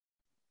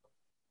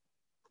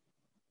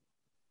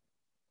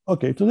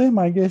Okay, today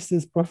my guest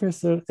is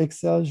Professor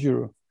Excel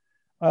Giroux.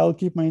 I'll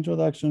keep my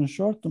introduction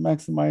short to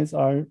maximize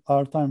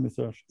our time with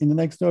her. In the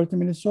next 30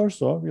 minutes or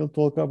so, we'll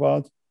talk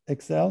about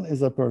Excel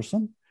as a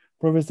person,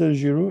 Professor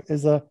Giroux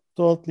as a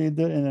thought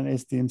leader and an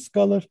esteemed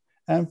scholar,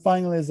 and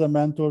finally as a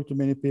mentor to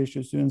many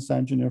PhD students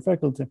and junior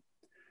faculty.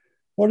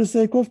 For the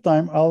sake of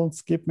time, I'll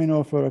skip many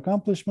of her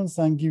accomplishments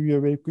and give you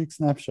a very quick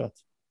snapshot.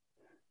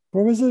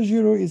 Professor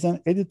Giroux is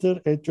an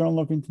editor at Journal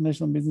of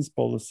International Business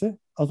Policy,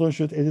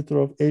 associate editor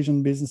of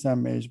Asian Business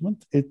and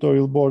Management,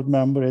 editorial board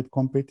member at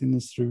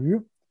Competitiveness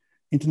Review,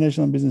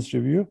 International Business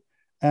Review,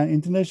 and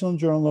International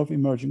Journal of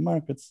Emerging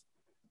Markets.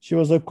 She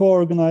was a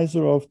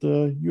co-organizer of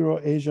the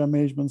Euro-Asia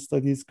Management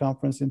Studies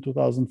Conference in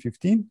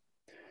 2015,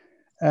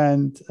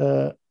 and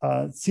a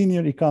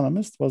senior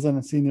economist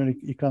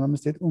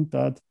at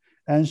UNCTAD,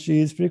 and she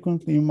is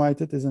frequently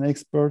invited as an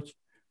expert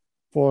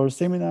for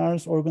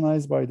seminars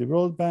organized by the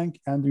World Bank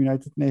and the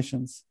United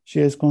Nations. She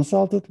has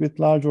consulted with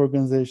large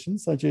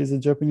organizations such as the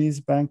Japanese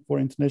Bank for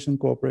International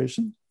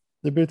Cooperation,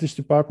 the British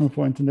Department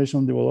for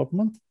International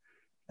Development,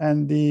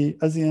 and the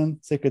ASEAN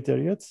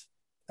Secretariat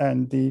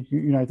and the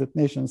United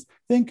Nations.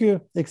 Thank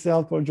you,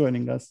 Excel, for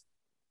joining us.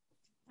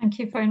 Thank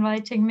you for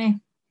inviting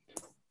me.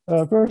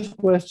 First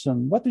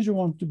question, what did you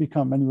want to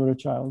become when you were a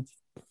child?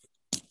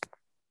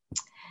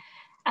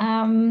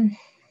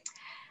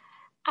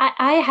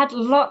 I had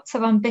lots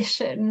of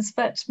ambitions,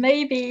 but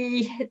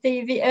maybe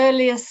the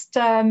earliest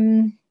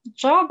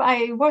job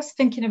I was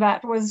thinking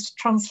about was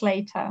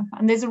translator.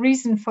 And there's a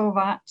reason for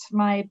that.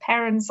 My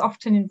parents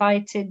often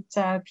invited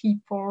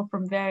people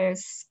from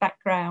various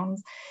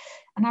backgrounds.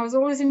 And I was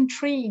always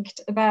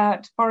intrigued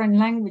about foreign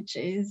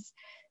languages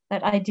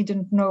that I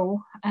didn't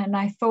know. And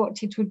I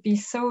thought it would be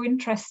so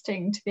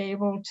interesting to be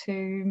able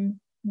to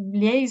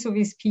liaise with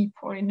these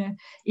people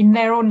in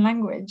their own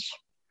language.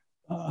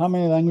 How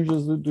many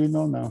languages do you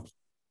know now?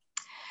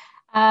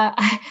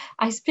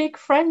 I speak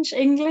French,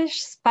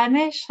 English,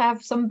 Spanish,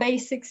 have some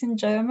basics in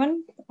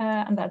German,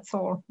 and that's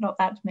all, not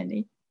that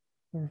many.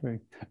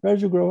 Perfect. Where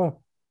did you grow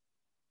up?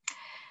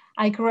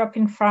 I grew up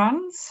in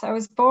France. I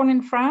was born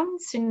in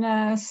France in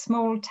a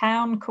small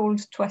town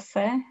called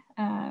Toisset,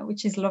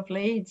 which is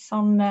lovely. It's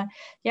on the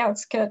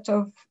outskirts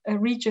of a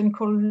region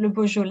called Le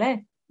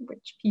Beaujolais,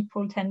 which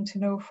people tend to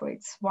know for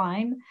its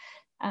wine.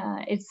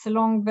 It's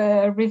along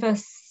the river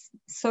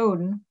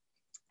Saône,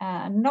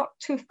 not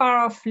too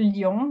far off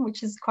Lyon,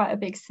 which is quite a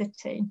big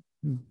city.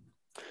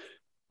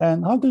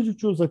 And how did you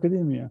choose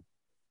academia?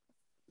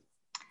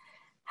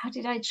 How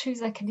did I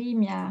choose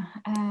academia?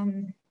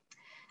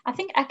 I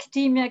think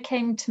academia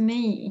came to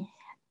me.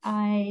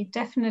 I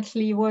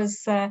definitely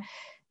was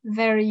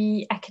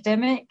very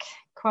academic,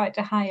 quite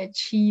a high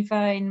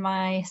achiever in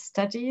my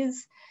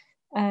studies,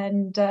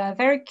 and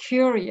very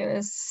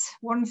curious.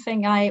 One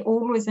thing I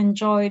always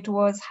enjoyed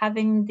was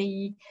having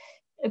the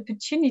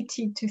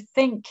opportunity to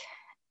think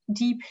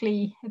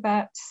deeply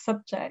about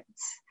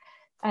subjects.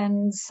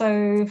 And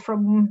so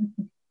from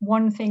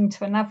one thing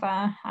to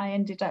another, I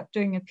ended up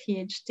doing a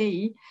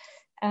PhD,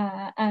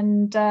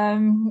 and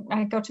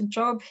I got a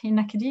job in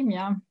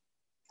academia.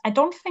 I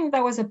don't think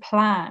that was a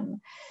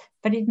plan,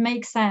 but it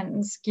makes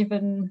sense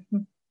given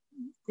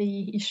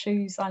the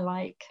issues I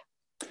like.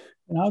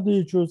 And how do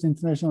you choose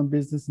international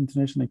business,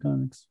 international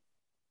economics?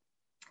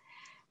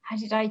 How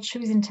did I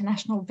choose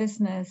international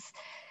business?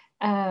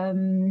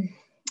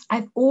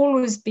 I've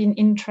always been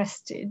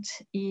interested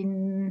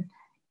in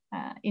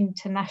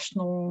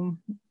international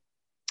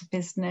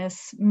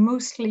business,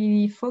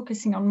 mostly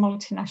focusing on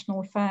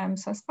multinational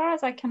firms. As far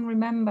as I can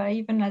remember,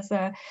 even as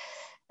a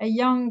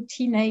young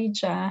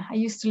teenager, I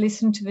used to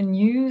listen to the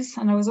news,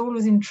 and I was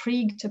always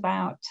intrigued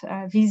about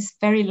these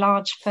very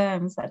large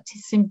firms that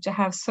seem to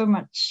have so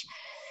much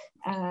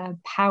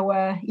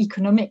power,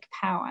 economic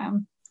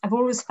power. I've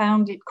always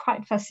found it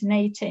quite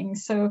fascinating.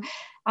 So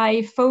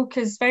I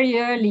focused very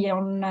early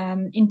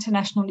on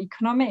international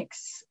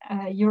economics,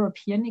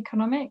 European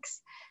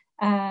economics.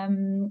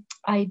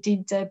 I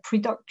did a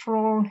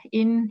pre-doctoral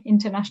in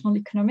international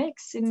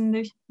economics in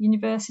the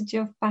University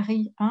of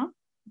Paris 1,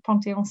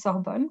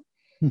 Panthéon-Sorbonne.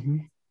 Mm-hmm.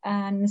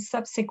 And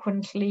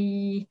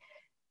subsequently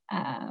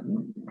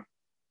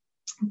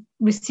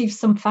received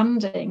some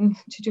funding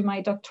to do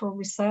my doctoral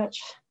research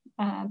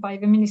by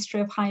the Ministry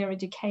of Higher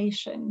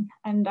Education.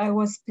 And I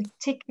was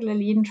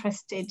particularly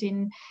interested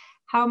in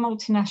how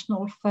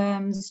multinational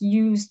firms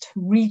used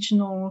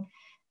regional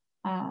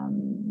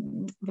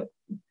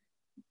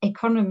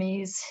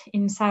economies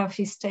in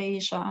Southeast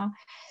Asia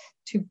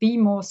to be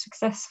more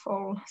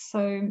successful.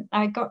 So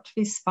I got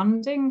this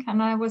funding,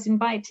 and I was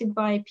invited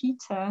by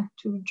Peter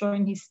to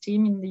join his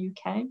team in the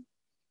UK.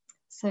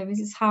 So this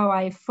is how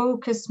I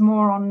focused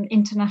more on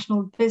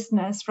international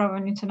business rather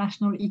than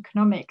international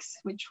economics,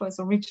 which was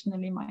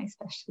originally my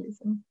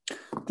specialism.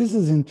 This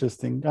is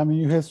interesting. I mean,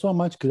 you have so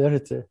much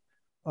clarity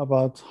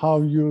about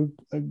how you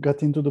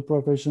got into the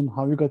profession,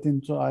 how you got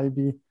into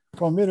IB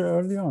from very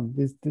early on.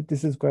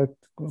 This is quite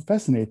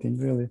fascinating,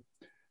 really.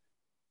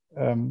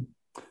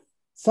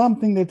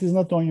 Something that is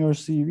not on your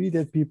CV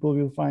that people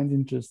will find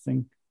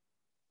interesting.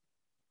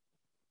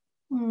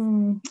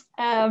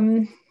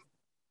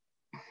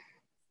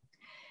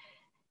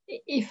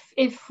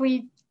 if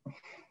we,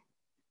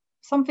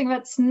 something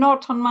that's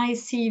not on my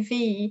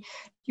CV,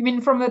 you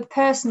mean from a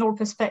personal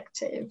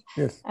perspective?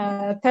 Yes.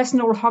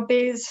 Personal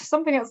hobbies,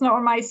 something that's not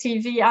on my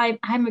CV.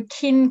 I'm a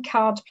keen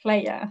card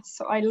player,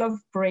 so I love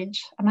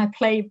bridge and I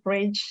play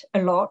bridge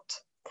a lot.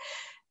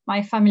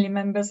 My family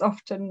members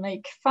often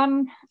make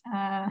fun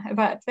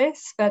about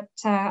this, but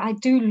I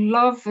do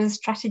love the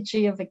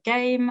strategy of a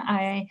game.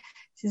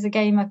 This is a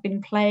game I've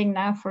been playing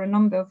now for a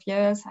number of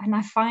years, and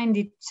I find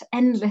it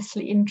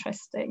endlessly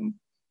interesting.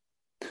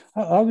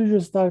 How did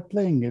you start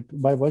playing it?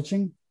 By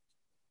watching?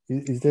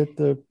 Is that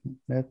the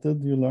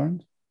method you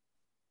learned?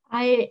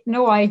 I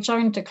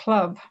joined a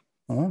club.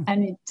 Oh.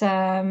 And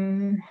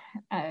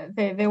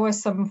there were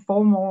some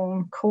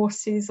formal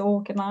courses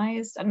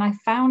organized, and I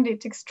found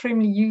it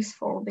extremely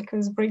useful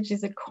because bridge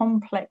is a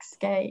complex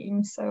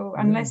game. So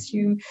unless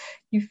you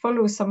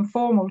follow some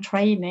formal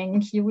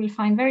training, you will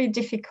find very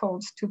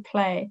difficult to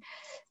play.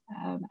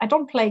 I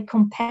don't play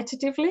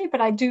competitively,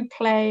 but I do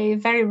play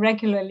very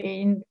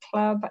regularly in the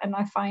club, and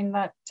I find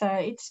that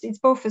it's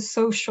both a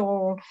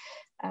social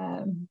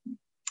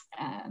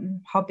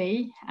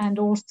hobby and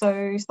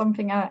also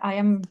something I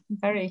am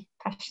very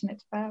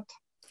passionate about.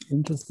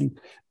 Interesting.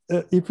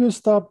 If you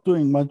stop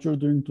doing what you're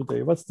doing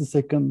today, what's the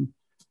second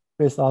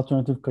best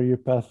alternative career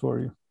path for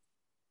you?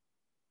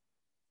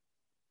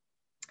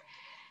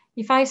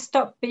 If I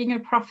stop being a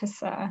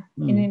professor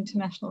in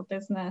international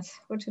business,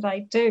 what should I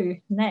do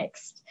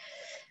next?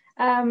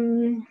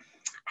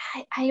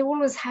 I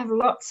always have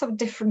lots of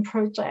different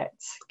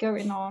projects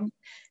going on.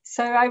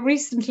 So I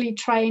recently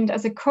trained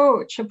as a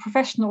coach, a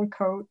professional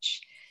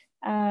coach.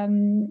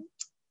 The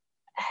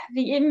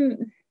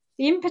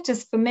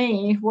impetus for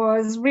me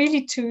was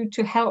really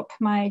to help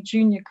my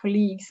junior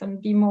colleagues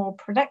and be more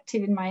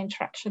productive in my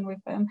interaction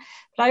with them.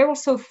 But I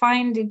also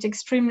find it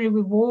extremely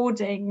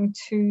rewarding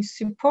to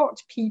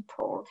support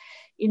people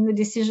in the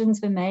decisions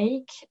they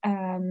make.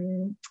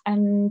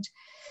 And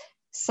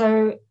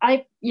so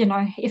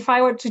if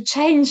I were to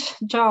change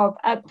job,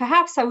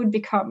 perhaps I would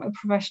become a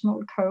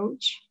professional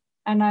coach,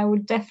 and I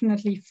would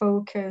definitely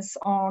focus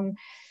on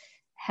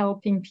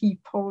helping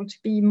people to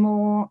be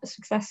more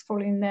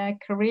successful in their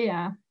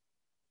career.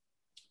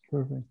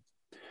 Perfect.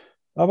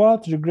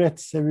 About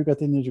regrets, have you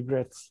got any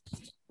regrets?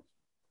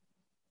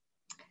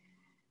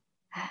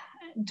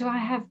 Do I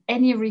have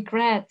any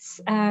regrets?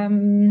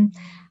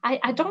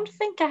 I don't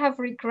think I have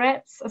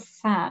regrets as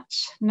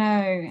such,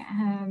 no.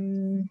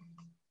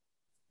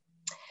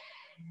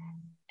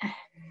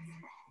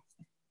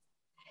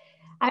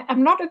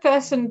 I'm not a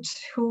person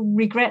who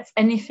regrets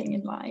anything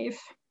in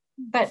life,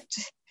 but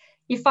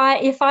if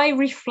I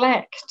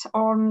reflect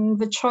on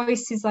the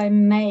choices I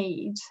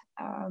made,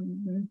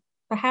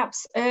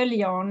 perhaps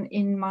early on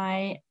in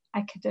my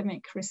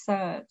academic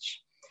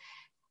research,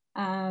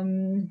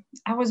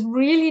 I was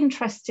really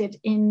interested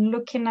in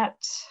looking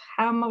at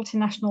how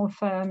multinational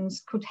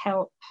firms could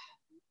help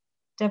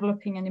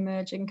developing and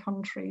emerging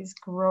countries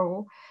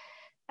grow.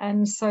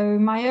 And so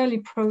my early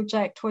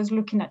project was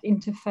looking at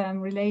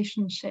interfirm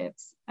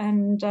relationships.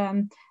 And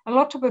a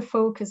lot of the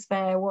focus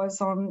there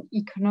was on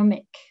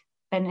economic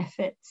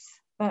benefits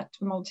that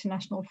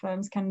multinational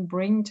firms can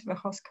bring to the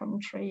host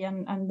country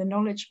and the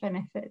knowledge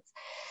benefits.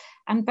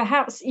 And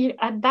perhaps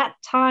at that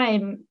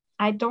time,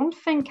 I don't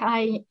think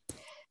I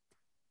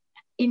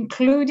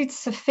included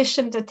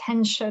sufficient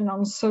attention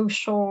on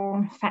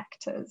social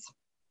factors.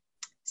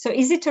 So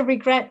is it a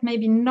regret?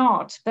 Maybe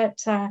not, but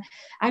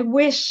I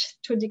wish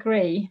to a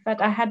degree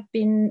that I had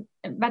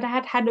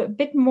had a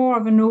bit more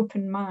of an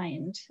open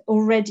mind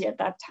already at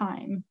that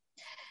time.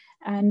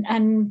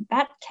 And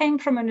that came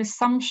from an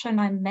assumption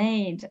I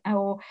made,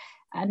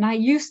 and I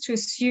used to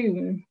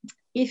assume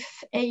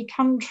if a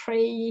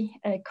country,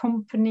 a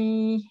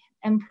company,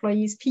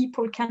 employees,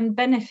 people can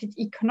benefit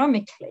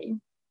economically,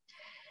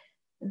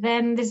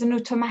 then there's an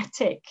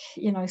automatic,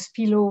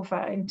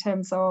 spillover in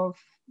terms of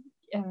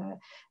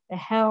the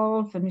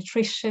health, the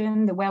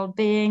nutrition, the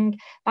well-being.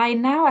 By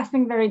now, I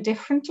think very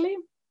differently,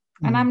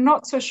 and I'm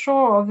not so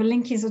sure the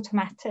link is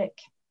automatic.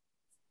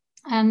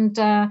 And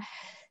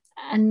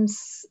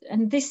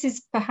this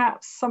is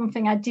perhaps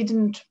something I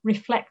didn't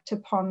reflect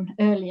upon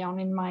early on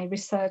in my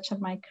research and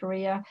my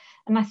career.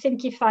 And I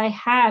think if I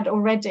had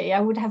already,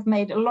 I would have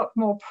made a lot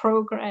more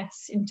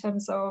progress in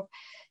terms of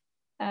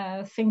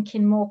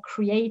thinking more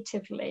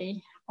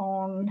creatively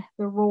on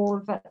the role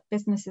that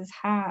businesses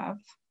have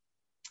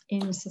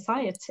in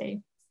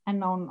society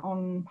and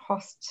on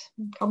host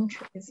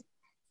countries.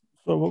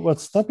 So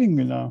what's stopping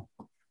you now?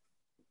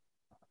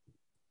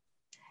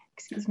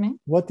 Excuse me?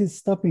 What is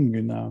stopping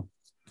you now?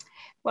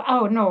 Well,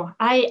 oh no,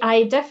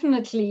 I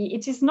definitely,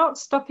 it is not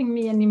stopping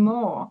me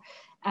anymore.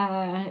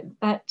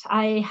 But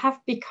I have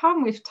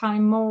become with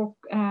time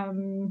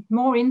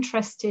more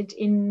interested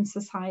in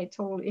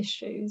societal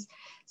issues.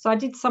 So I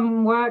did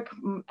some work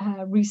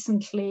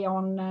recently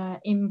on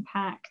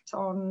impact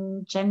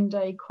on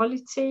gender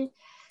equality.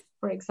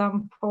 For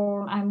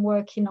example, I'm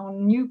working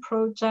on new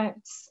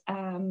projects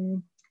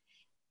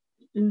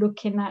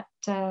looking at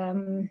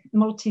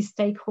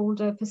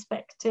multi-stakeholder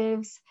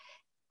perspectives.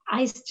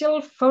 I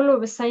still follow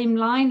the same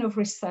line of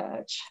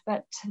research,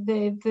 but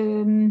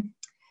the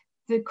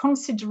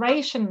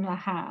consideration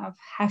I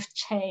have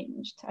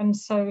changed. And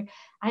so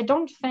I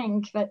don't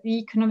think that the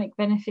economic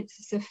benefits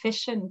are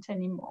sufficient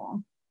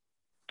anymore.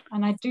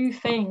 And I do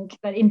think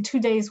that in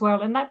today's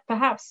world, and that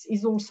perhaps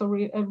is also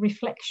a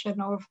reflection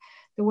of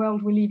the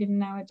world we live in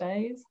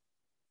nowadays.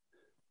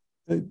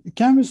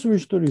 Can we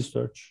switch to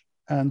research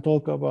and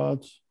talk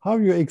about how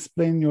you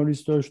explain your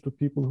research to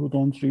people who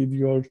don't read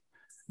your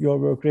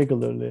work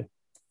regularly,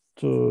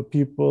 to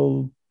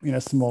people in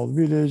a small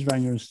village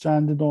when you're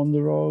stranded on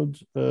the road?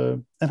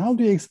 And how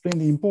do you explain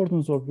the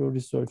importance of your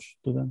research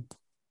to them?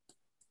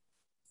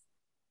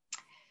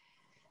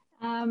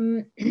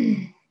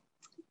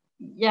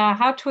 Yeah,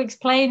 how to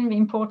explain the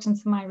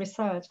importance of my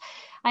research.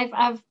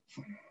 I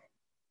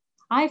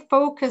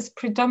focus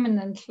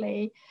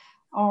predominantly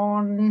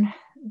on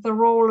the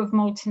role of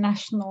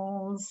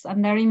multinationals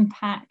and their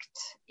impact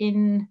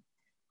in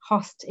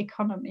host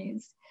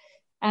economies.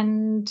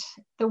 And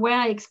the way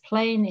I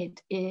explain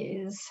it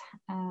is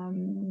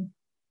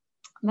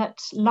that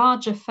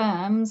larger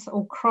firms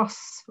or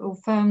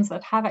firms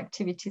that have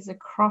activities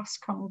across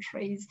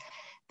countries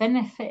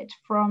benefit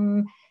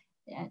from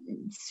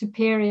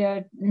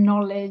superior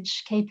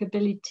knowledge,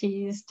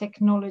 capabilities,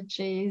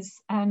 technologies,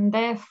 and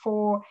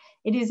therefore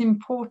it is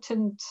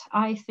important,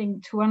 I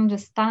think, to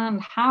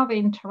understand how they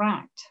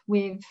interact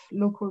with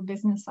local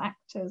business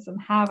actors and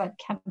how that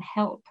can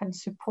help and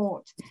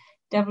support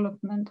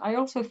development. I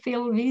also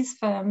feel these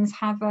firms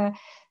have a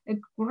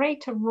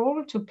greater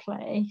role to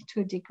play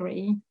to a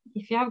degree.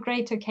 If you have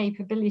greater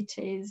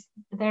capabilities,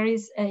 there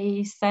is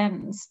a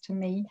sense to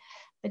me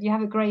that you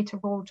have a greater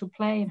role to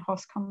play in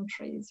host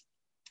countries.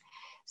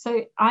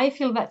 So I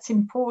feel that's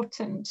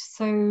important.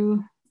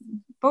 So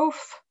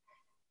both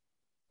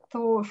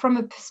from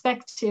a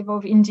perspective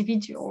of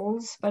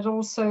individuals, but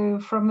also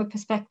from a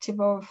perspective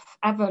of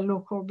other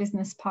local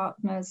business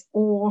partners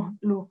or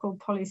local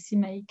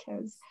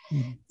policymakers.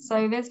 Mm-hmm.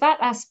 So there's that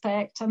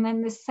aspect. And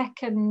then the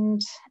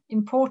second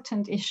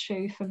important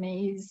issue for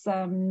me is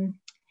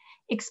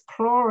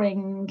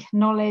exploring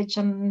knowledge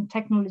and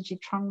technology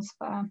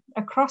transfer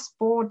across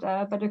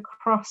border, but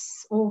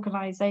across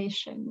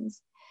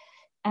organizations.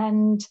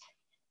 And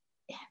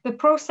the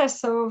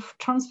process of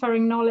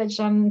transferring knowledge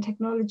and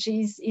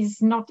technologies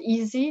is not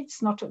easy,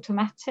 it's not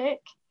automatic.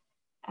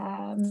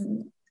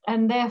 And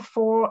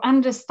therefore,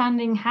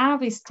 understanding how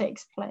this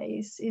takes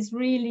place is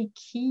really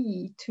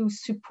key to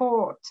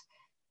support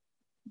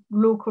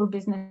local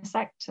business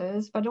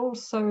actors, but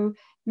also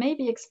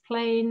maybe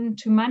explain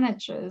to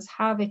managers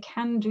how they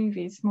can do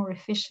this more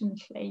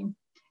efficiently.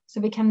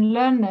 So they can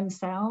learn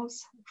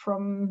themselves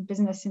from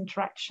business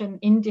interaction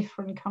in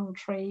different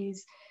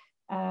countries,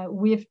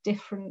 with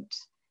different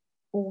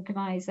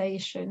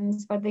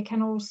organizations, but they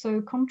can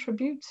also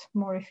contribute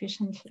more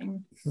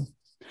efficiently.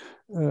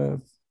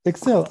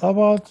 Excel,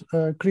 about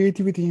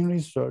creativity in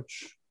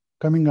research,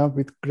 coming up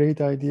with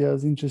great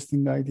ideas,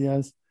 interesting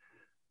ideas.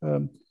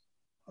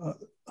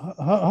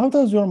 How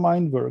does your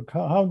mind work?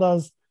 How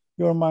does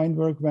your mind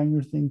work when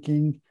you're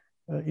thinking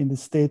in the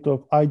state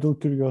of idle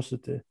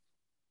curiosity?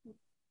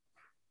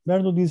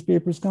 Where do these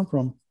papers come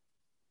from?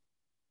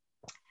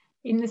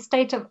 In the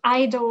state of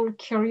idle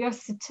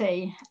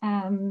curiosity,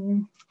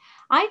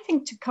 I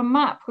think to come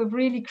up with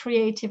really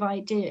creative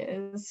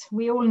ideas,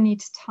 we all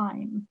need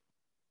time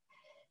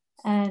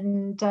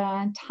and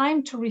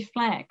time to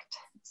reflect.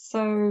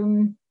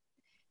 So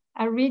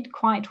I read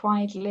quite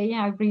widely.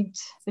 I read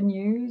the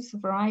news, a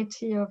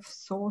variety of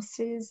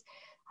sources.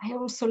 I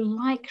also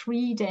like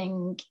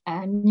reading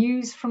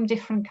news from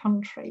different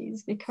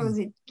countries because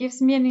it gives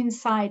me an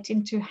insight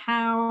into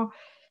how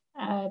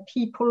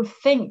people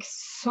think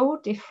so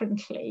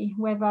differently.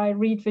 Whether I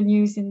read the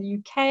news in the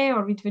UK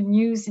or read the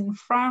news in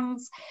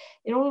France,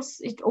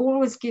 it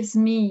always gives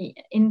me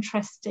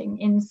interesting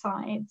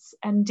insights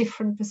and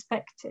different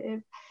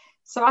perspective.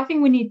 So I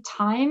think we need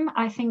time.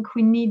 I think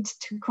we need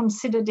to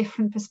consider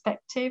different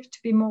perspectives to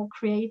be more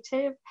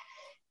creative.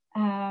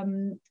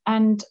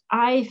 And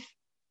I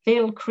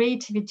feel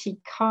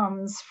creativity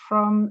comes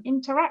from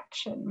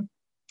interaction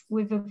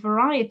with a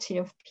variety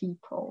of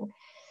people.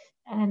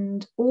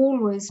 And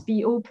always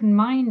be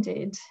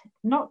open-minded,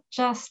 not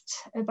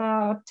just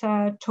about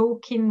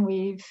talking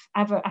with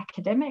other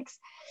academics,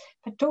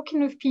 but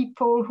talking with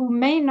people who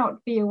may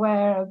not be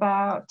aware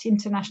about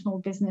international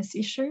business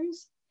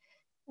issues,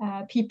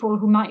 people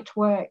who might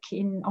work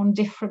on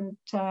different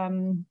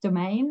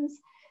domains,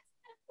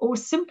 or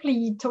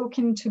simply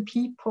talking to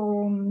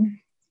people.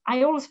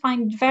 I always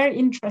find very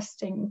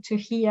interesting to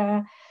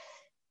hear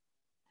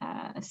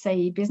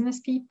say business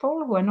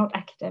people who are not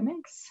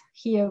academics,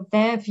 hear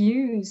their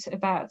views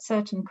about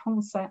certain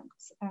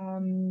concepts.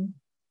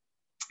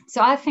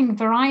 So I think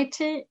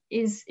variety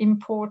is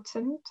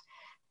important.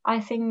 I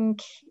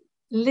think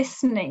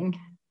listening,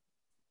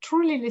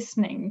 truly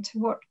listening to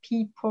what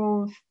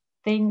people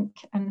think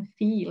and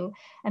feel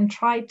and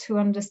try to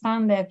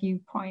understand their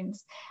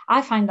viewpoints,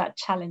 I find that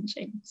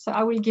challenging. So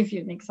I will give you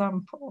an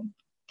example.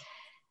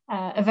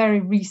 a very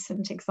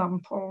recent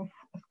example,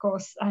 of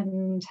course,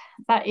 and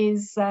that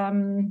is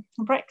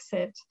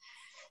Brexit,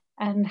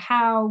 and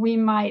how we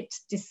might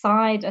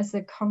decide as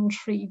a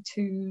country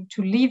to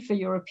leave the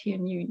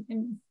European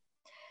Union.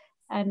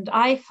 And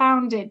I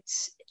found it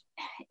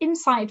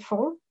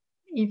insightful,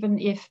 even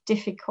if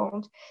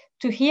difficult,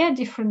 to hear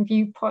different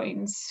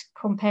viewpoints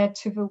compared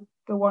to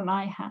the one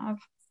I have.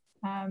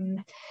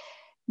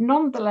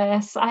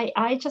 Nonetheless,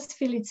 I just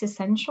feel it's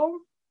essential.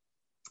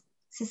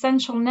 It's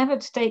essential never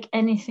to take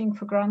anything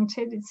for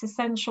granted. It's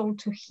essential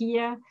to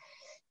hear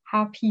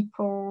how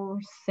people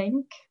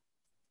think,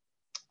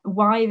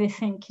 why they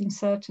think in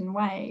certain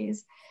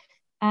ways.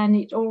 And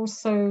it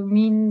also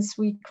means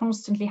we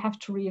constantly have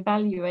to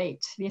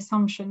reevaluate the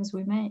assumptions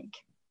we make.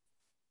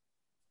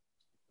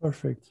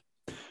 Perfect.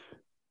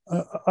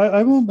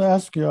 I want to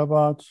ask you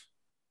about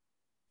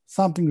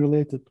something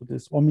related to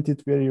this,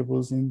 omitted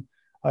variables in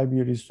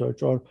IB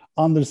research or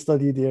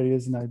understudied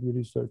areas in IB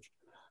research.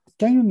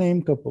 Can you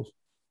name a couple?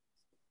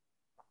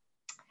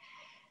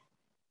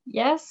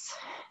 Yes,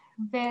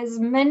 there's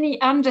many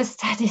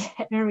understudied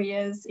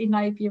areas in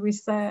IB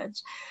research.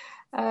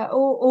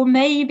 Or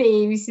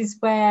maybe this is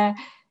where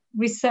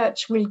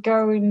research will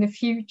go in the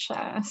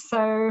future.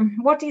 So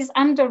what is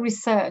under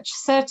research?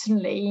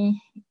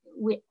 Certainly,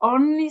 we're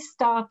only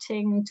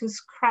starting to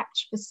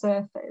scratch the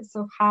surface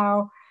of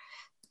how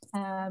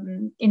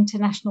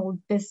international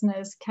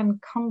business can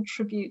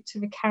contribute to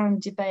the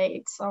current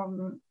debates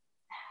on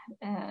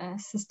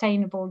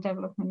sustainable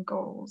development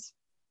goals.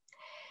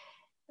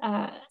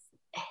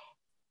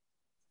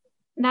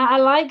 Now, I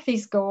like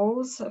these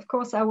goals. Of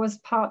course, I was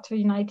part of the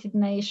United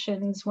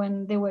Nations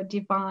when they were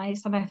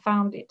devised, and I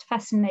found it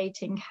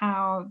fascinating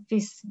how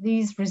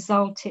these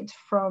resulted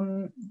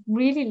from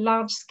really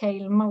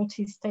large-scale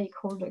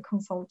multi-stakeholder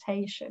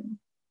consultation.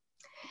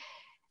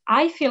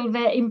 I feel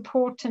they're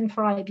important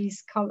for IB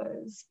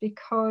scholars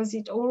because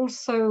it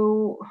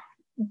also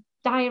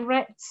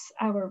directs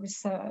our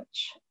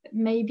research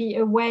maybe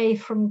away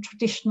from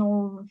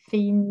traditional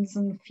themes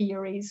and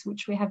theories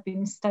which we have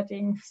been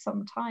studying for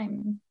some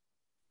time.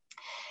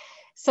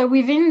 So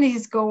within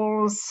these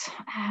goals,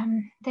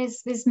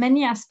 there's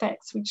many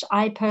aspects which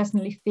I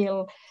personally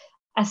feel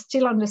are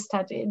still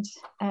understudied,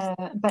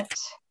 but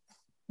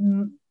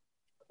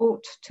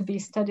ought to be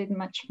studied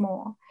much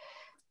more.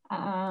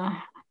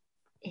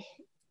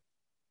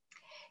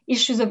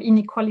 Issues of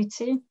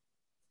inequality,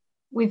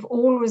 we've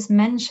always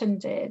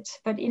mentioned it,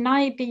 but in the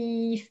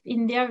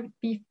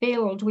IB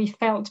field, we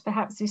felt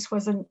perhaps this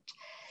wasn't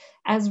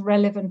as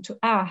relevant to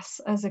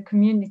us as a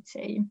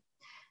community.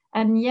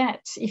 And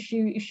yet, if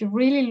you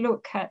really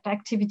look at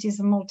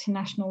activities of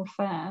multinational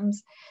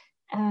firms,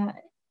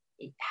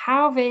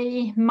 how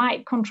they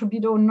might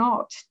contribute or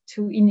not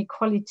to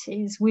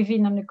inequalities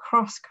within and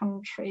across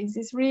countries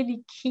is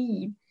really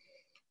key.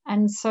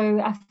 And so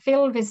I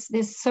feel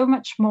there's so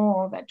much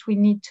more that we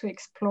need to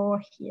explore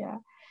here.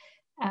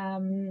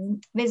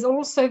 There's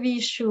also the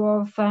issue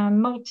of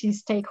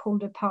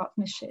multi-stakeholder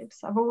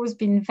partnerships. I've always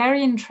been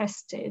very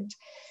interested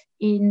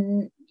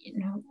in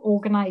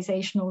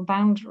organizational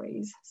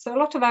boundaries. So a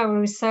lot of our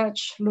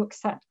research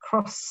looks at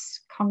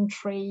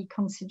cross-country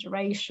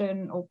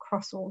consideration or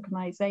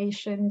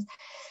cross-organizations.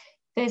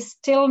 There's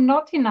still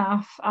not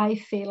enough, I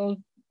feel,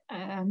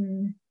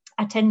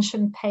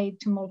 attention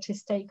paid to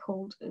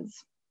multi-stakeholders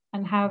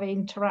and how they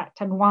interact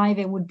and why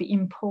they would be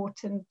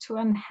important to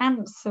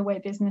enhance the way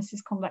business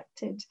is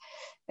conducted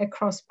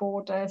across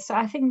borders. So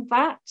I think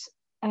that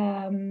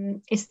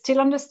is still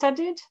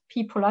understudied.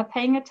 People are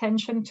paying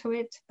attention to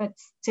it, but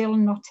still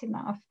not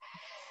enough.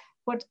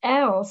 What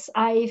else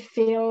I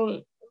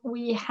feel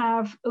we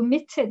have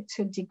omitted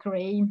to a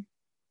degree,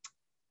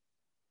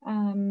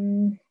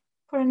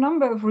 for a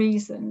number of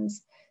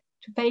reasons,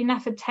 to pay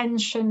enough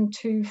attention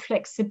to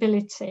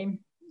flexibility.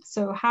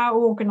 So how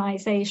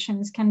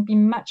organizations can be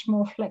much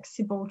more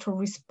flexible to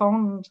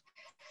respond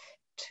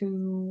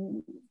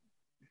to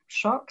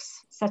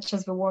shocks, such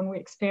as the one we're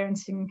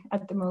experiencing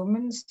at the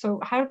moment. So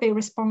how they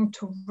respond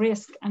to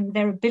risk and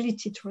their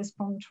ability to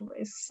respond to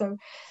risk. So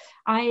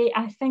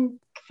I think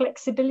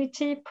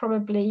flexibility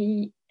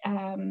probably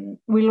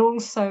will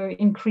also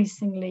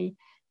increasingly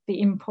be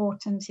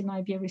important in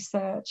IB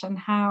research and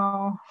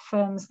how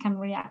firms can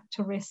react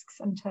to risks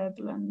and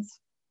turbulence.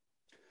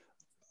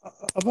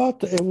 About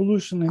the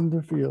evolution in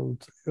the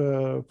field,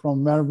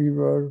 from where we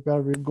were,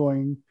 where we're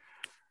going,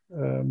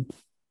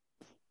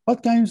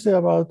 what can you say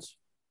about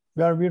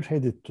where we're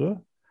headed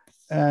to?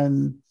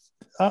 And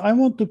I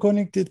want to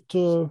connect it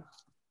to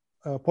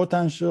a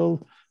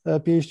potential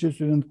PhD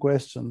student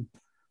question.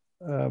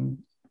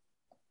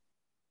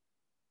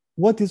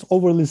 What is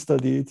overly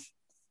studied?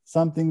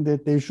 Something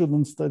that they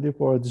shouldn't study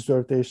for a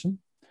dissertation?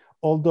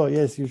 Although,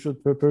 yes, you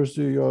should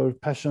pursue your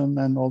passion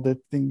and all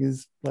that thing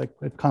is like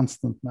a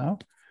constant now.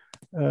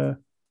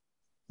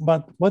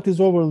 But what is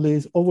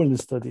overly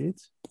studied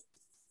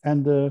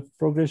and the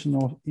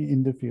progression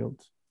in the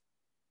field?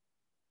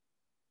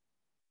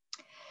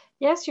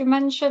 Yes, you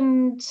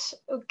mentioned,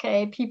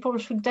 okay, people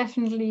should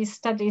definitely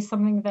study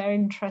something they're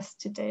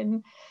interested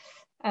in.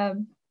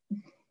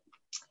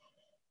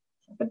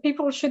 but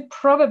people should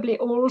probably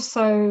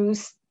also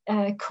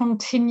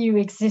continue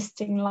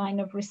existing line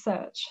of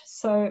research.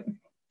 So,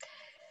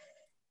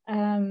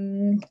 I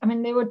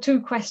mean, there were two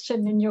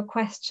questions in your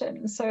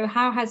question. So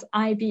how has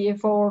IB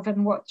evolved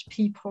and what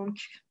people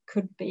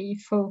could be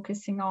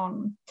focusing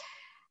on?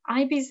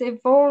 IB's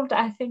evolved,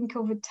 I think,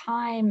 over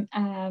time,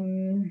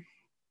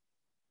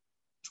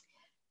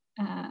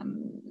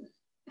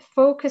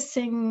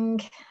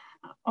 focusing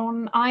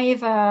on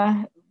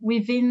either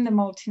within the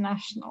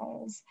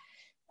multinationals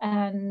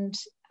and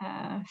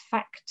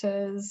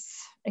factors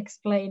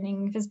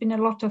explaining. There's been a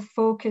lot of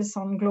focus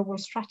on global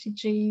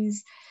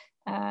strategies,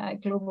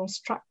 global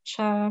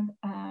structure,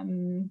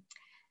 and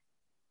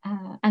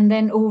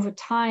then over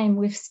time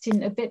we've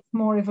seen a bit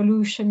more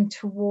evolution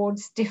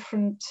towards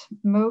different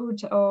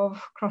mode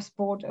of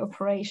cross-border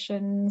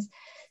operations,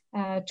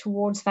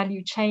 towards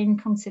value chain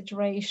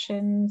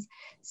considerations.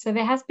 So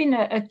there has been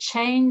a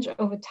change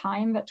over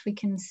time that we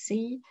can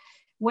see.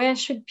 Where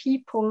should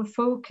people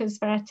focus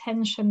their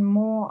attention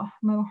more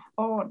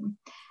on?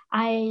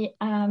 I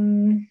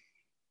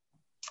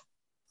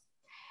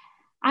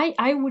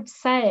would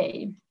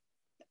say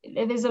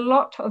there's a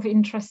lot of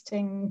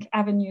interesting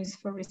avenues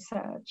for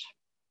research,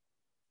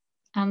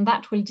 and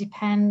that will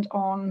depend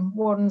on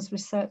one's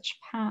research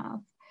path.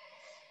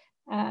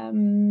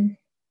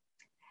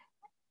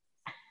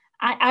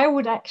 I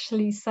would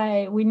actually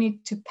say we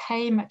need to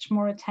pay much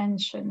more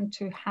attention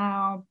to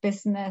how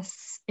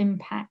business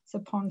impacts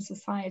upon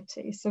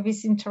society. So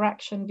this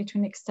interaction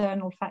between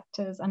external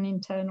factors and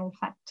internal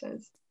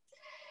factors.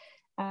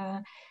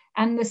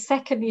 And the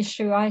second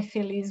issue I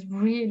feel is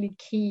really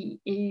key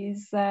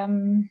is,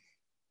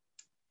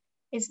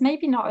 it's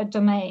maybe not a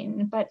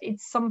domain, but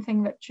it's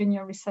something that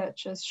junior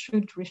researchers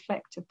should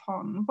reflect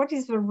upon. What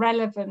is the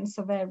relevance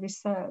of their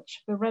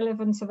research? The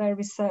relevance of their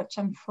research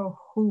and for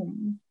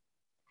whom?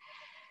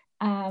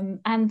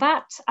 And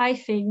that, I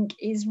think,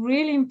 is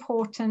really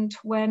important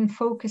when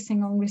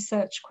focusing on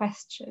research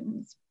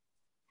questions.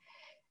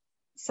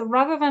 So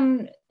rather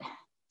than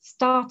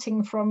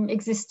starting from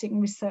existing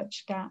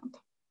research gap,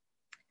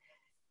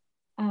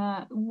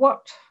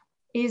 what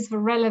is the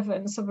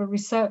relevance of a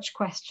research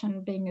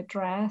question being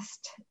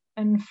addressed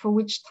and for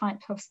which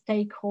type of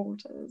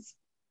stakeholders?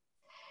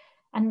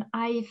 And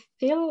I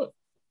feel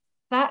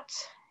that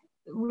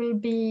will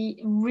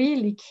be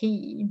really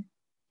key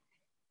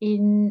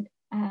in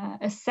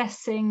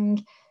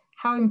assessing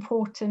how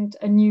important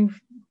a new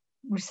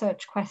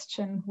research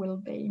question will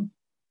be.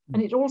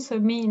 And it also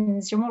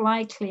means you're more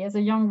likely as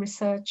a young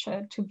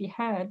researcher to be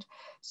heard.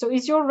 So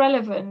is your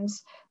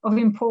relevance of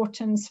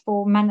importance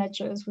for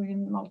managers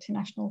within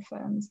multinational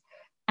firms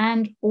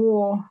and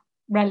or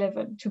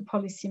relevant to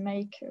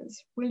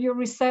policymakers? Will your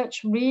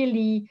research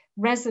really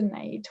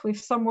resonate with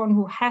someone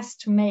who has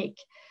to make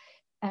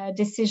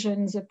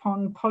decisions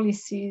upon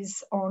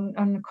policies on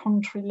a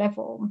country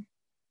level?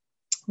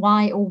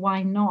 Why or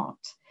why not?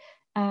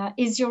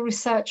 Is your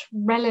research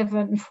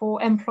relevant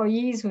for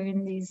employees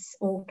within these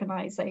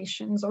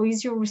organizations, or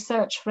is your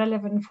research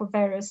relevant for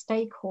various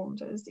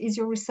stakeholders? Is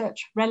your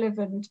research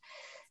relevant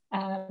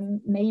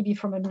maybe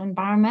from an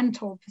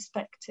environmental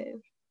perspective?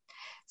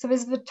 So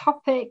there's the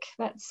topic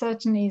that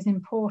certainly is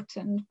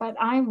important, but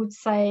I would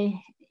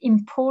say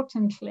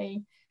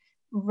importantly,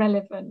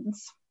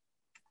 relevance.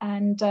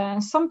 And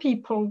some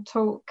people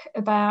talk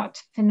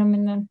about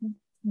phenomenon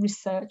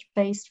research,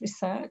 based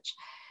research.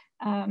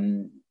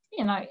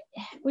 You know,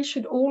 we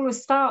should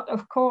always start,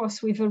 of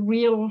course, with a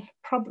real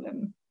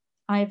problem,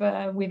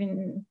 either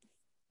within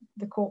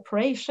the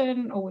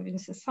corporation or within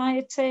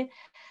society.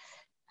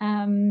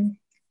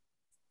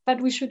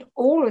 But we should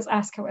always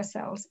ask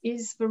ourselves,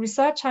 is the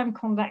research I'm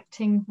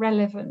conducting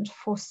relevant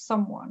for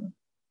someone?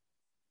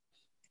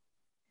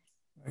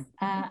 Right.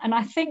 And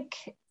I think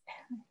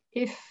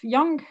if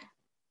young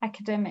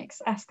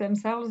academics ask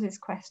themselves this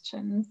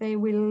question, they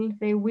will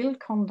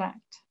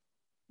conduct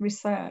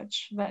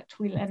research that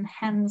will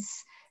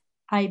enhance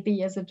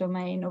IB as a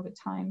domain over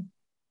time.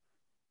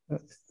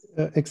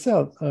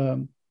 Excel,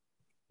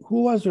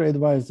 who was your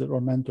advisor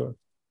or mentor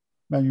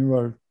when you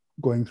were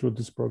going through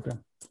this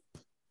program?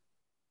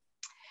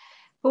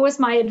 Who was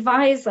my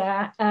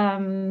advisor?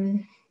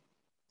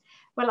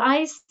 Well,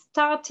 I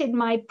started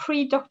my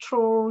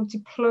pre-doctoral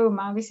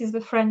diploma. This is the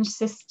French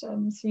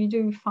system. So you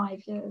do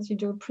 5 years. You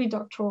do a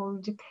pre-doctoral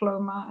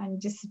diploma and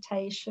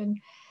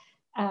dissertation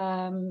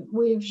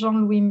with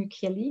Jean-Louis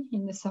Mukiele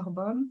in the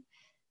Sorbonne.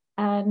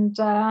 And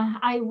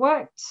I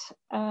worked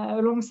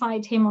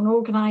alongside him on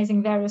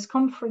organizing various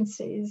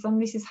conferences. And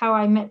this is how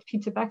I met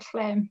Peter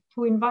Bachelay,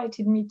 who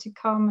invited me to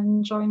come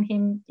and join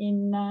him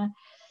in,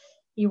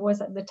 he was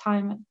at the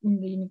time in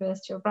the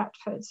University of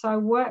Bradford. So I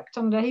worked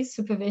under his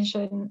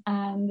supervision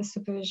and the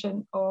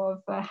supervision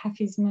of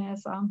Hafiz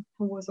Mirza,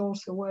 who was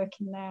also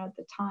working there at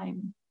the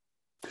time.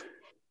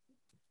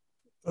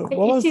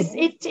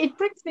 It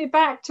brings me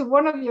back to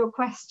one of your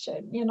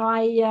questions. You know,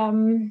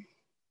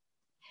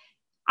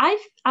 I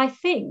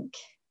think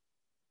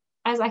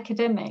as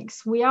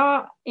academics, we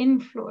are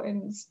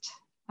influenced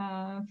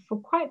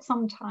for quite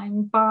some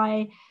time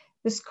by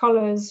the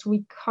scholars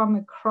we come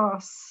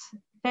across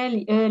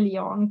fairly early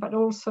on, but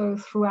also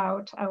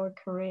throughout our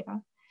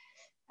career.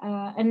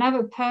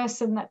 Another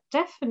person that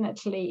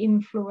definitely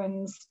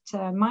influenced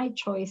my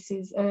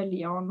choices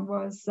early on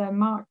was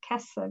Mark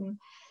Kesson.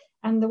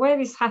 And the way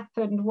this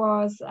happened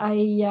was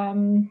I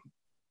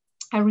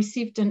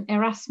received an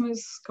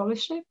Erasmus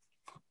scholarship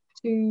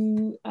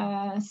to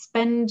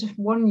spend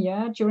 1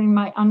 year during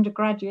my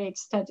undergraduate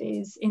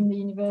studies in the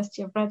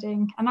University of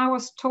Reading. And I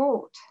was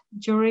taught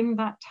during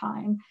that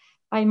time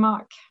by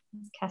Mark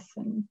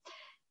Kesson.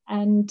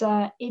 And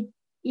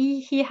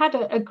he had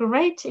a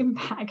great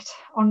impact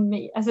on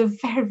me as a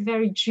very,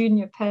 very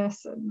junior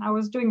person. I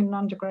was doing an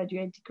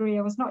undergraduate degree.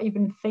 I was not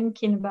even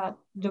thinking about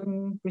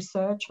doing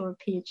research or a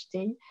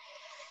PhD.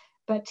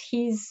 But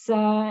his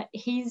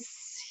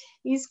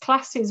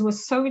classes were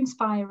so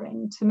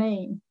inspiring to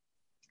me.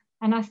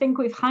 And I think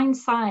with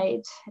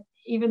hindsight,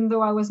 even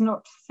though I was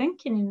not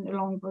thinking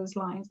along those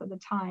lines at the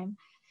time,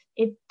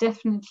 it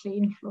definitely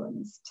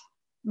influenced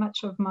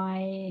much of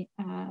my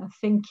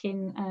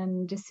thinking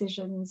and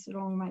decisions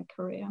along my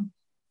career.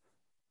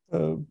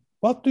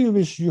 What do you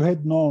wish you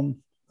had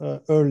known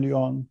early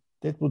on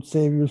that would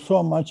save you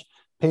so much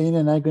pain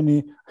and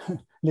agony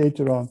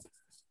later on?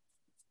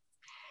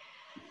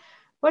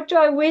 What do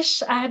I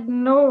wish I had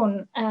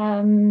known?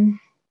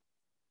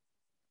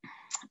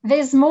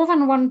 There's more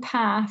than one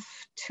path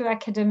to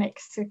academic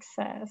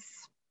success.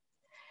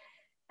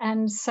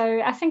 And so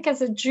I think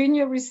as a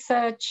junior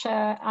researcher,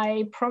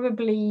 I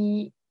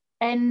probably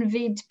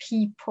envied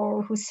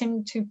people who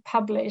seemed to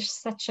publish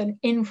such an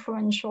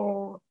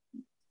influential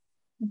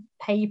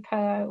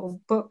paper or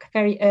book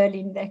very early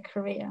in their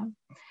career.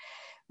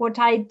 What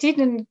I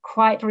didn't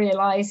quite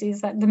realize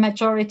is that the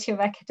majority of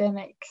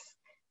academics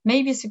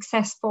may be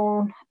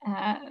successful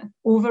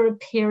over a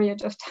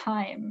period of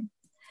time.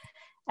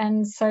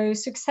 And so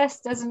success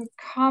doesn't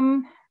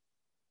come,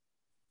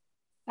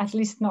 at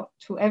least not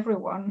to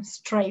everyone,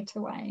 straight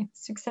away.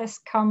 Success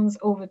comes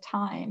over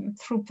time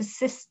through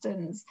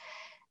persistence.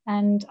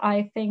 And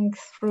I think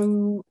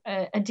through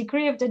a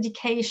degree of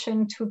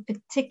dedication to a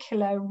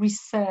particular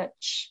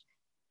research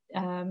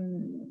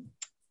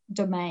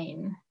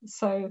domain.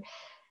 So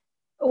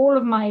all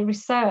of my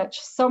research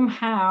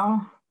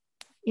somehow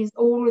is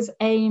always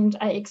aimed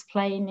at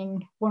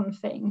explaining one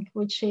thing,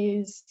 which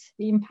is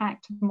the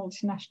impact of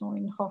multinational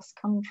in host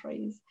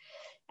countries.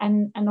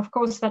 And of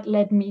course, that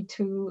led me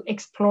to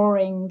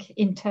exploring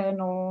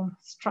internal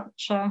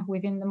structure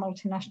within the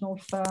multinational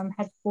firm,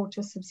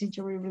 headquarters,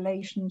 subsidiary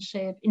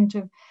relationship,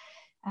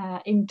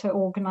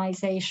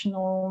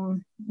 inter-organizational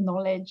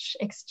knowledge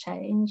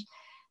exchange.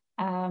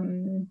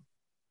 But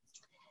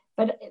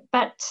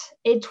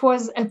it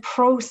was a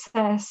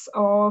process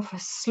of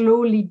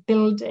slowly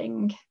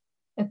building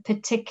a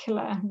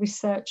particular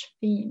research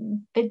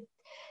theme,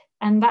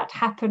 and that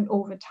happened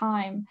over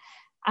time.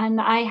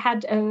 And I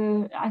had,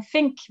 I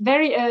think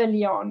very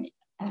early on,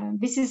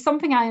 this is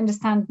something I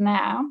understand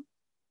now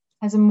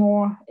as a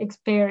more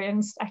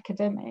experienced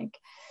academic,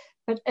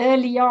 but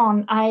early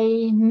on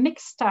I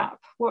mixed up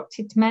what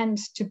it meant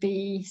to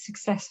be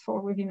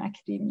successful within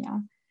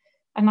academia.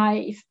 And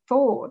I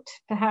thought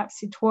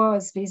perhaps it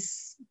was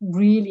this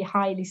really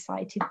highly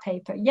cited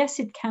paper. Yes,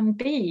 it can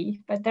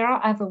be, but there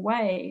are other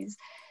ways.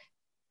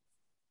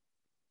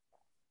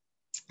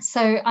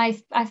 So I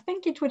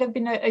think it would have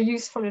been a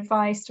useful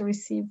advice to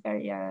receive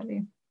very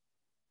early.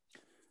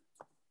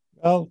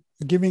 Well,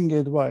 giving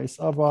advice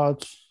to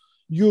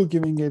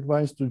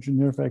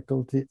junior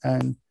faculty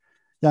and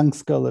young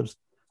scholars,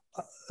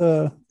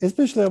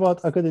 especially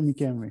about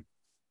academic envy.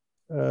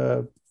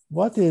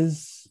 What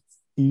is,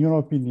 in your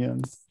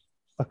opinion,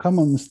 a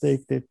common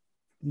mistake that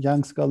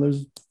young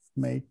scholars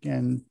make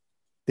and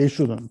they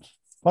shouldn't?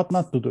 What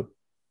not to do?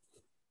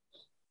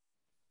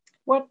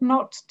 What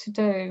not to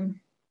do?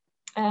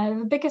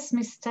 The biggest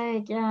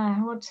mistake,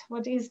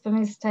 what is the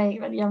mistake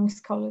that young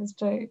scholars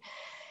do?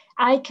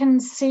 I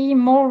can see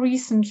more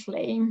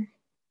recently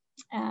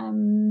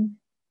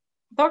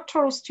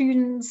doctoral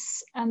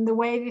students and the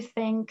way they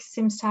think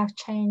seems to have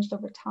changed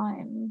over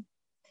time.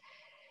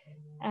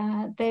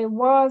 There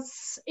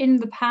was, in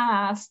the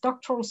past,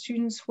 doctoral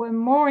students were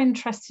more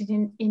interested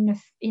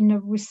in a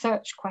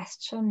research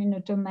question, in a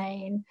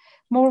domain.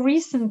 More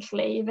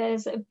recently,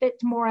 there's a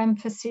bit more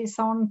emphasis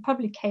on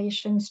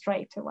publication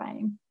straight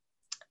away.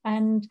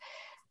 And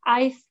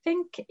I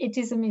think it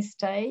is a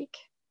mistake.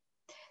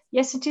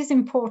 Yes, it is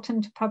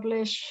important to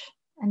publish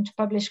and to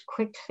publish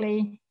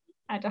quickly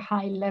at a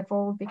high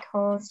level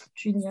because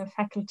junior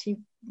faculty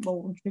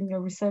or junior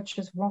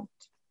researchers want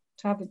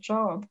to have a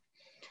job.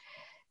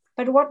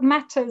 But what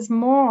matters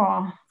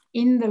more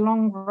in the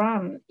long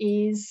run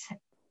is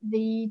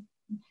the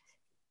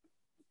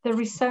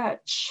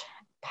research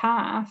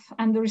path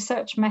and the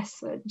research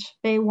message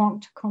they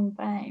want to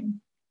convey.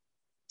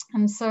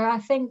 And so I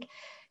think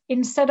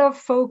instead of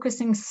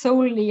focusing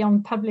solely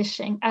on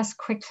publishing as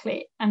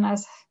quickly and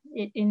as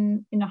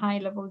in a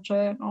high-level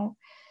journal,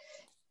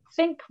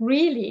 think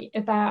really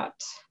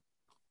about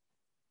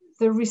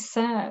the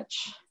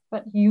research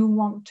that you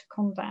want to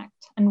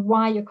conduct and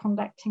why you're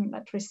conducting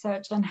that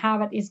research and how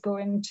that is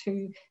going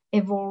to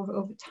evolve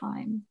over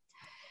time.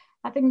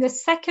 I think the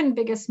second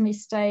biggest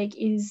mistake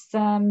is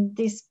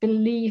this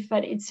belief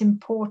that it's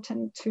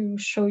important to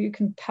show you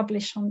can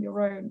publish on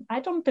your own.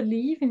 I don't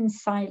believe in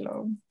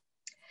silo.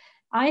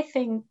 I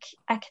think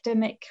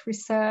academic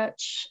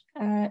research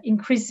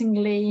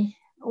increasingly,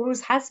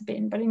 always has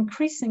been, but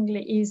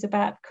increasingly is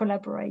about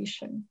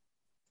collaboration.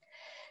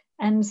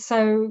 And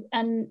so,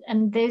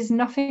 and there's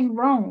nothing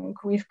wrong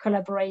with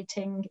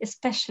collaborating,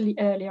 especially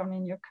early on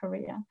in your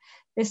career.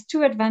 There's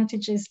two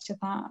advantages to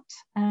that,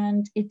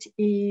 and it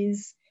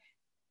is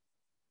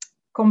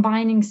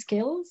combining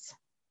skills,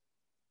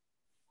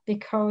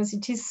 because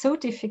it is so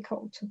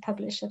difficult to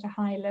publish at a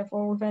high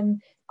level.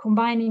 Then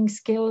combining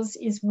skills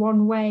is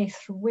one way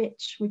through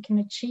which we can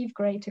achieve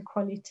greater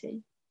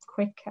quality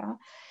quicker.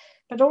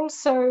 But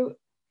also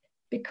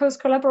because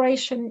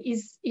collaboration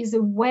is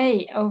a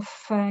way of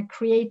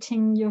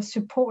creating your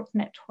support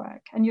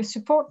network, and your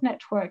support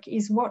network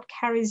is what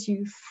carries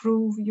you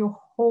through your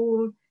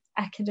whole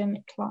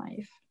academic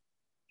life.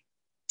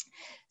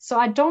 So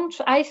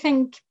I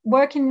think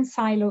working in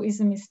silo is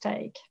a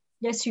mistake.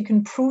 Yes, you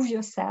can prove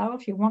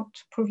yourself, you want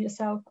to prove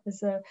yourself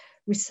as a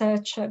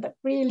researcher, but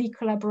really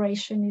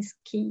collaboration is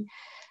key.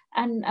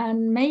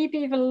 And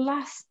maybe the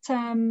last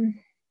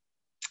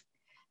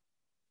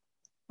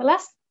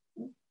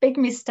big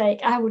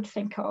mistake I would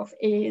think of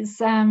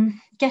is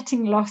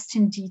getting lost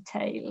in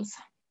details.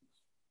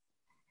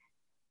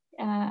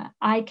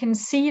 I can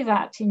see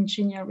that in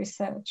junior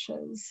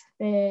researchers.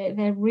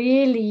 They're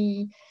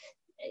really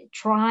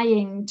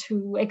trying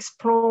to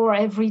explore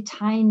every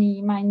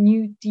tiny,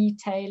 minute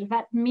detail.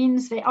 That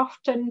means they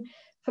often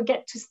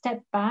forget to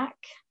step back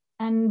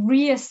and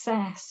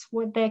reassess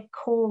what their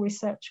core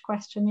research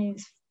question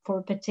is for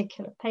a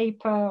particular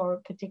paper or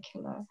a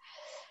particular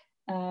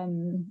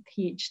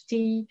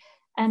PhD.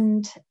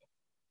 And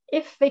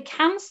if they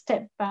can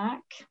step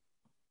back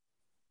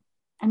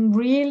and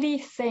really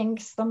think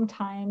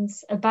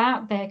sometimes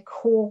about their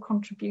core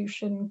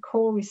contribution,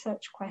 core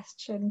research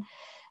question,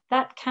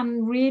 that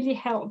can really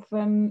help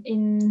them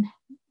in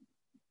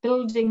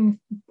building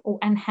or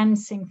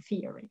enhancing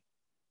theory.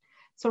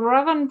 So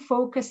rather than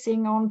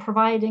focusing on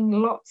providing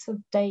lots of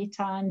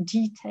data and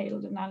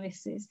detailed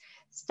analysis,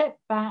 step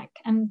back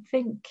and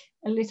think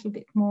a little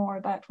bit more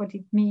about what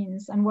it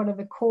means and what are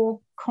the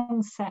core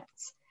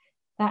concepts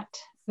that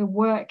the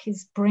work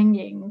is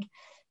bringing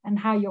and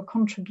how you're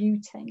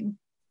contributing.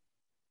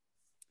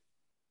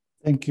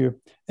 Thank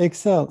you.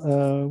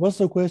 Excel, what's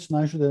the question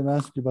I should have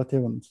asked you but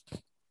haven't?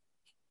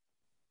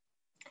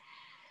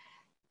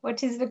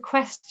 What is the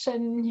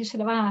question you should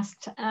have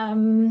asked?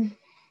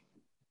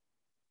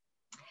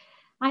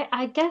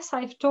 I guess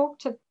I've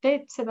talked a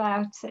bit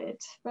about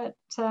it, but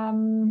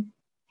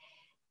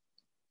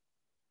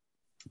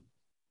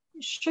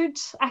should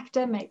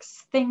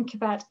academics think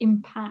about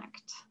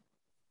impact?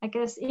 I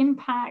guess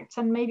impact,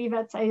 and maybe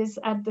that is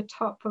at the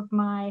top of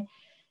my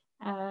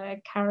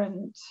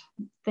current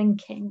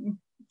thinking.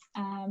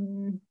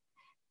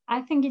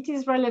 I think it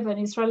is relevant.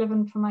 It's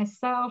relevant for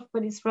myself,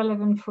 but it's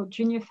relevant for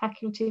junior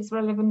faculty, it's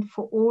relevant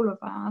for all of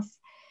us.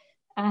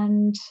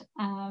 And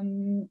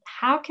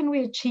how can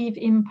we achieve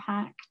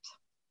impact?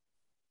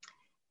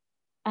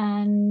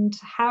 And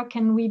how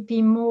can we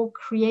be more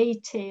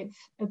creative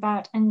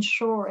about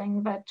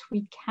ensuring that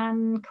we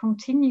can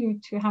continue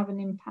to have an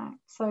impact?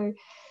 So,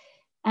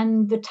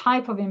 and the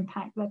type of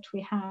impact that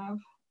we have.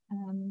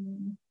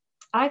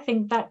 I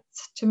think that,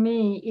 to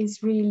me,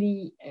 is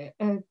really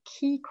a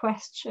key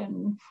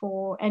question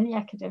for any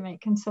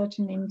academic and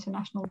certainly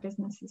international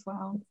business as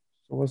well.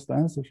 So what's the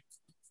answer?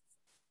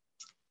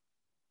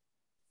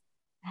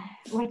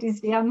 What is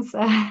the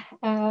answer?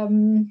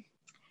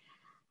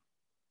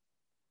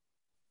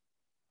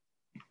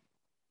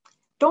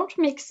 Don't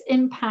mix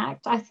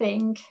impact, I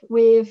think,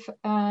 with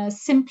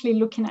simply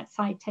looking at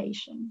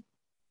citation.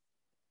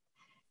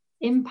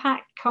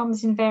 Impact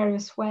comes in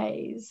various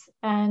ways.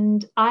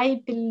 And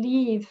I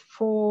believe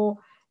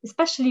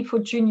especially for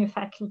junior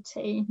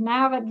faculty,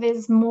 now that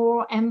there's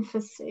more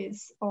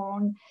emphasis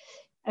on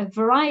a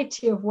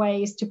variety of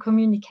ways to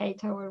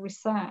communicate our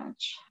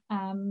research,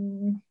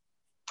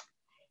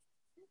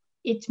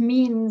 it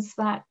means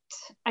that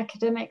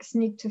academics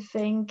need to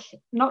think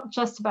not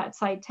just about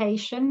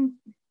citation,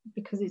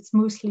 because it's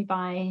mostly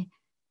by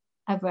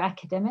other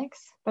academics,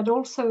 but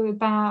also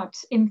about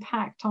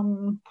impact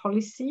on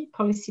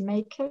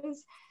policymakers.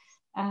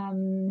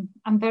 I'm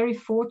very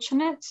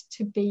fortunate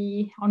to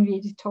be on the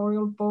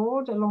editorial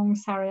board along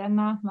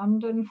Sarianna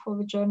London for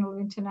the Journal of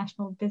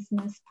International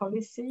Business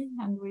Policy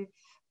and with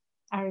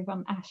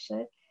Arivan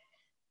Ashe.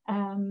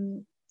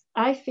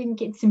 I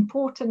think it's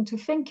important to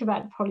think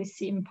about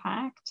policy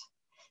impact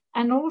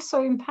and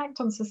also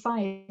impact on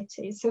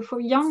society. So for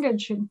younger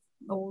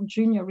or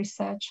junior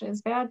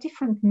researchers, there are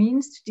different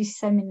means to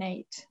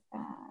disseminate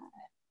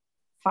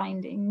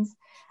findings.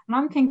 And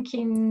I'm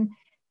thinking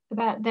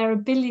about their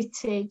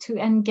ability to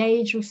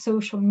engage with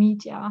social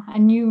media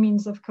and new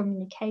means of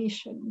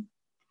communication.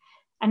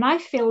 And I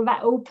feel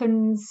that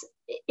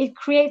it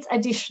creates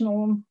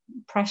additional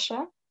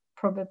pressure,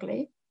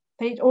 probably,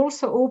 but it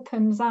also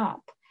opens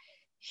up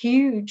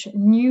huge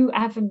new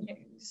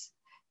avenues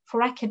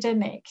for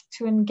academic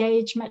to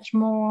engage much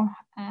more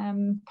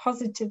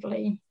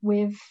positively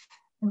with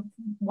a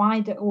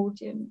wider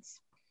audience.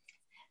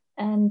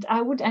 And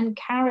I would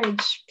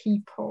encourage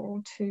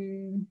people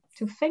to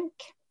think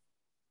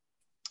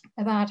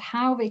about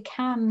how they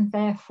can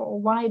therefore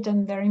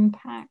widen their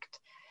impact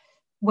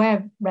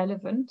where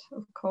relevant,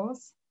 of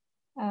course,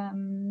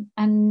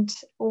 and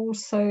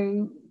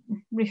also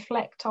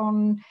reflect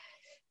on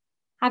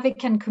how they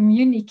can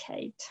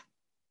communicate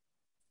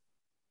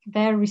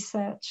their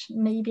research,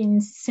 maybe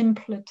in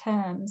simpler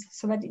terms,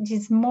 so that it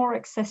is more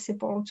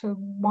accessible to a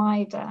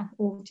wider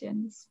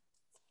audience.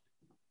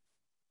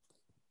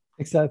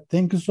 Excellent.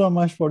 Thank you so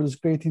much for this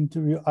great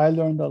interview. I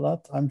learned a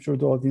lot. I'm sure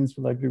the audience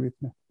will agree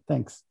with me.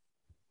 Thanks.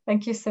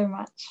 Thank you so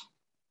much.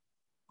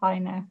 Bye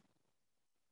now.